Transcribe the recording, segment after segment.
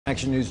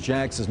Action News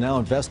Jax is now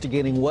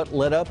investigating what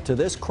led up to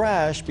this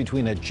crash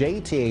between a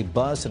JTA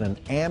bus and an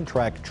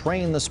Amtrak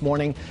train this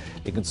morning.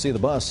 You can see the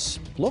bus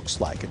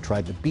looks like it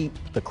tried to beat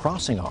the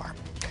crossing arm.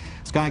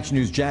 Sky Action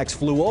News Jax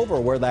flew over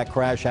where that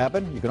crash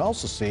happened. You can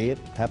also see it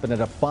happened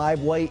at a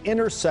five-way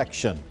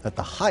intersection at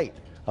the height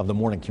of the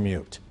morning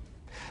commute.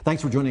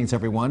 Thanks for joining us,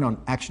 everyone,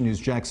 on Action News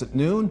Jax at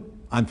noon.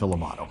 I'm Phil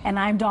Amato. And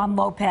I'm Dawn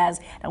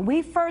Lopez. And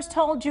we first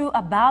told you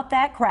about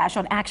that crash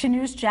on Action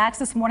News Jax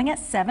this morning at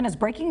 7 as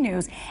breaking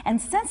news. And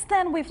since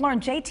then, we've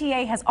learned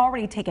JTA has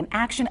already taken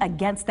action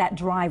against that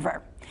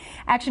driver.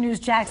 Action News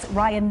Jax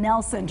Ryan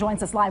Nelson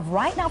joins us live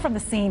right now from the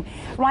scene.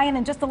 Ryan,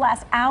 in just the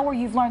last hour,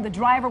 you've learned the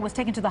driver was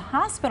taken to the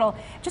hospital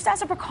just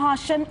as a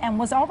precaution and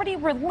was already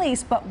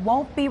released but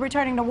won't be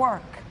returning to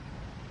work.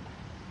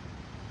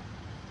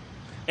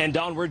 And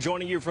Don, we're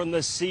joining you from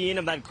the scene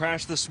of that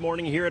crash this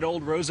morning here at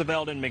Old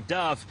Roosevelt and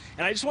McDuff.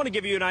 And I just want to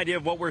give you an idea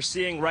of what we're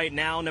seeing right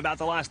now. In about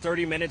the last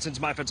 30 minutes since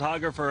my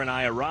photographer and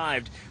I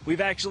arrived,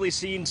 we've actually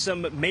seen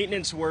some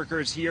maintenance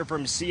workers here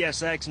from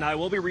CSX. Now, I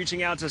will be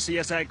reaching out to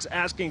CSX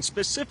asking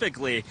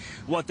specifically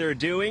what they're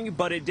doing,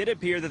 but it did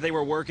appear that they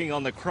were working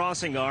on the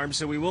crossing arm.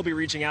 So we will be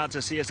reaching out to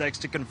CSX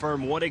to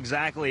confirm what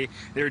exactly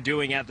they're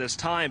doing at this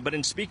time. But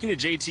in speaking to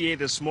JTA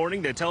this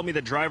morning, they tell me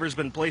the driver's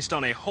been placed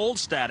on a hold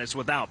status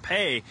without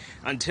pay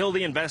until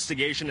the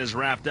investigation is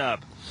wrapped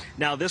up.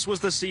 Now, this was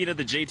the scene of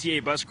the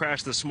JTA bus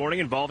crash this morning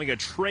involving a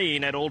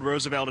train at Old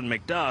Roosevelt and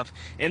McDuff.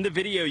 In the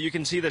video, you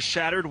can see the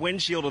shattered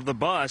windshield of the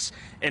bus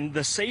and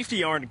the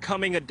safety arm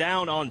coming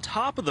down on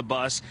top of the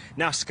bus.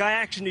 Now, Sky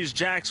Action News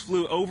Jax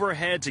flew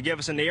overhead to give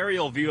us an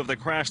aerial view of the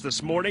crash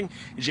this morning.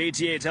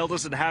 JTA tells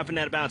us it happened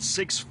at about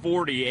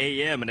 6:40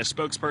 a.m. and a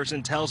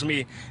spokesperson tells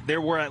me there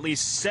were at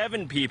least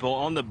 7 people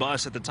on the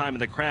bus at the time of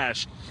the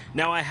crash.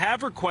 Now, I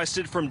have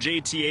requested from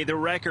JTA the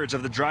records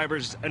of the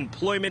driver's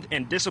employment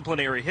and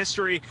disciplinary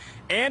history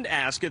and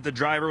ask if the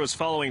driver was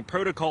following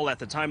protocol at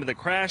the time of the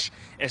crash.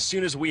 As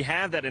soon as we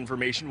have that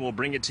information, we'll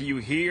bring it to you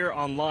here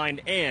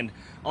online and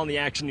on the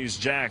Action News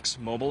Jax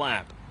mobile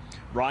app.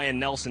 Ryan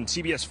Nelson,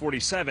 CBS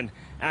 47,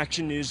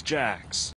 Action News Jax.